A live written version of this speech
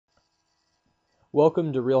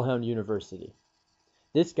Welcome to RealHound University.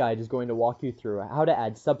 This guide is going to walk you through how to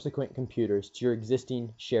add subsequent computers to your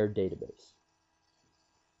existing shared database.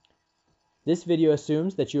 This video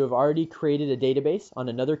assumes that you have already created a database on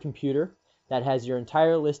another computer that has your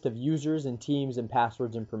entire list of users and teams and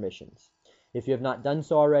passwords and permissions. If you have not done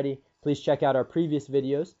so already, please check out our previous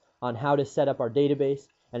videos on how to set up our database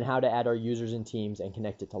and how to add our users and teams and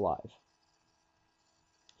connect it to live.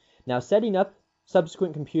 Now, setting up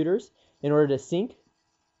subsequent computers in order to sync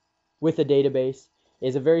with a database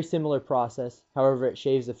is a very similar process. However, it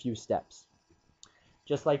shaves a few steps.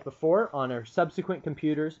 Just like before, on our subsequent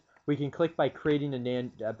computers, we can click by creating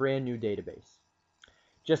a brand new database.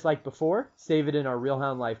 Just like before, save it in our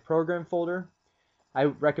RealHound Live program folder. I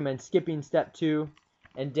recommend skipping step 2,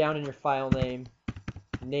 and down in your file name,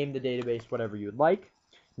 name the database whatever you would like.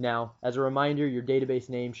 Now, as a reminder, your database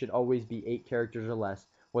name should always be 8 characters or less,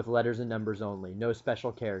 with letters and numbers only, no special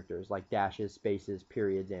characters like dashes, spaces,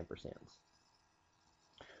 periods, ampersands.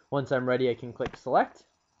 Once I'm ready, I can click select,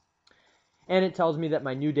 and it tells me that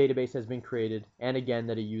my new database has been created, and again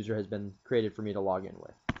that a user has been created for me to log in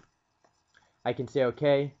with. I can say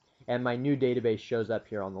OK, and my new database shows up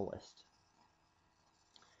here on the list.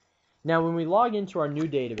 Now, when we log into our new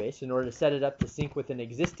database, in order to set it up to sync with an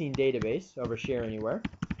existing database over Share Anywhere,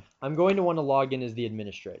 I'm going to want to log in as the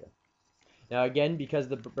administrator. Now again, because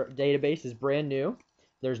the database is brand new,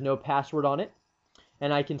 there's no password on it,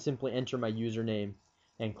 and I can simply enter my username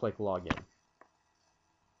and click Login.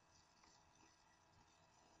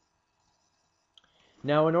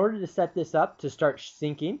 Now, in order to set this up to start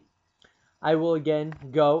syncing, I will again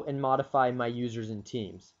go and modify my users and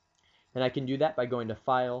teams. And I can do that by going to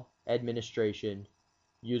File, Administration,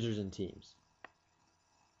 Users and Teams.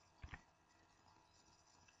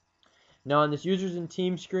 Now on this users and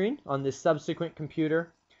teams screen, on this subsequent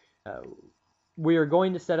computer, we are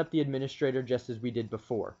going to set up the administrator just as we did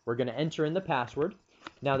before. We're going to enter in the password.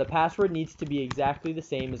 Now the password needs to be exactly the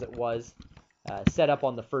same as it was set up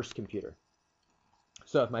on the first computer.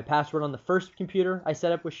 So if my password on the first computer I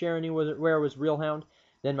set up with Share Anywhere was RealHound,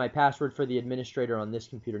 then my password for the administrator on this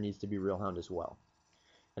computer needs to be RealHound as well.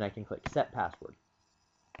 And I can click Set Password.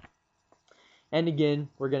 And again,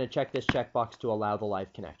 we're going to check this checkbox to allow the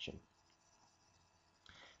live connection.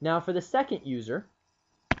 Now for the second user,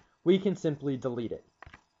 we can simply delete it.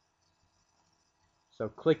 So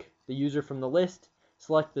click the user from the list,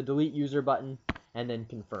 select the Delete User button, and then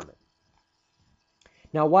confirm it.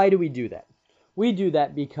 Now why do we do that? We do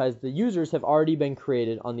that because the users have already been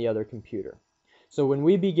created on the other computer. So when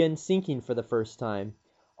we begin syncing for the first time,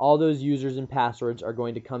 all those users and passwords are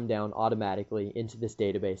going to come down automatically into this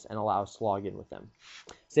database and allow us to log in with them.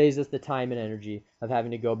 Saves us the time and energy of having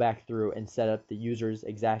to go back through and set up the users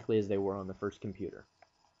exactly as they were on the first computer.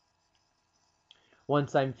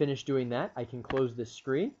 Once I'm finished doing that, I can close this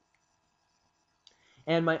screen.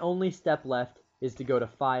 And my only step left is to go to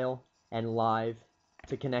File and Live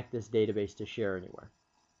to connect this database to Share Anywhere.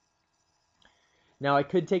 Now I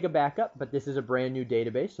could take a backup, but this is a brand new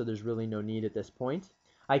database, so there's really no need at this point.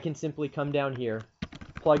 I can simply come down here,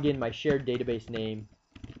 plug in my shared database name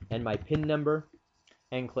and my PIN number,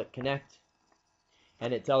 and click Connect.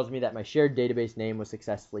 And it tells me that my shared database name was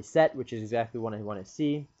successfully set, which is exactly what I want to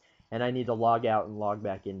see. And I need to log out and log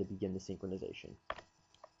back in to begin the synchronization.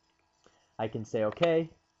 I can say OK,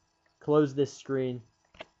 close this screen,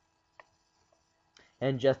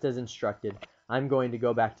 and just as instructed, I'm going to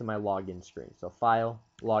go back to my login screen. So File,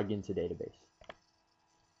 Login to Database.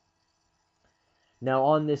 Now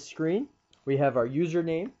on this screen, we have our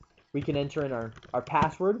username. We can enter in our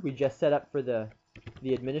password we just set up for the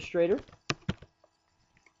administrator.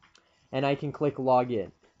 And I can click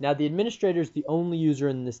Login. Now the administrator is the only user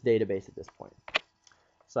in this database at this point.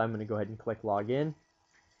 So I'm going to go ahead and click Login.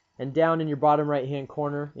 And down in your bottom right hand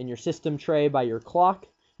corner, in your system tray by your clock,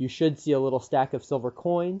 you should see a little stack of silver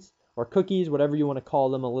coins or cookies, whatever you want to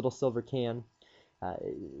call them, a little silver can.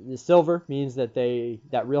 The silver means that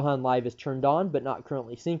RealHound Live is turned on but not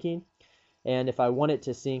currently syncing. And if I want it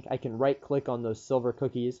to sync, I can right click on those silver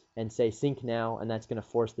cookies and say Sync Now, and that's going to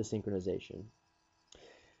force the synchronization.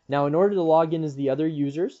 Now in order to log in as the other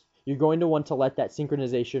users, you're going to want to let that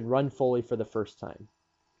synchronization run fully for the first time.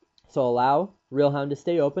 So allow RealHound to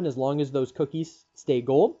stay open as long as those cookies stay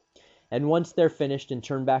gold. And once they're finished and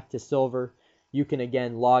turn back to silver, you can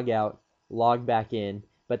again log out, log back in.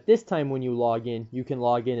 But this time when you log in, you can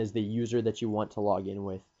log in as the user that you want to log in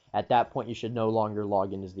with. At that point, you should no longer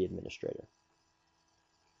log in as the administrator.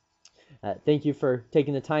 Thank you for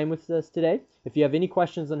taking the time with us today. If you have any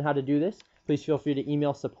questions on how to do this, please feel free to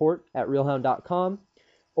email support@realhound.com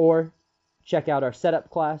or check out our setup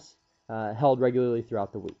class held regularly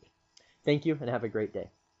throughout the week. Thank you and have a great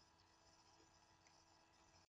day.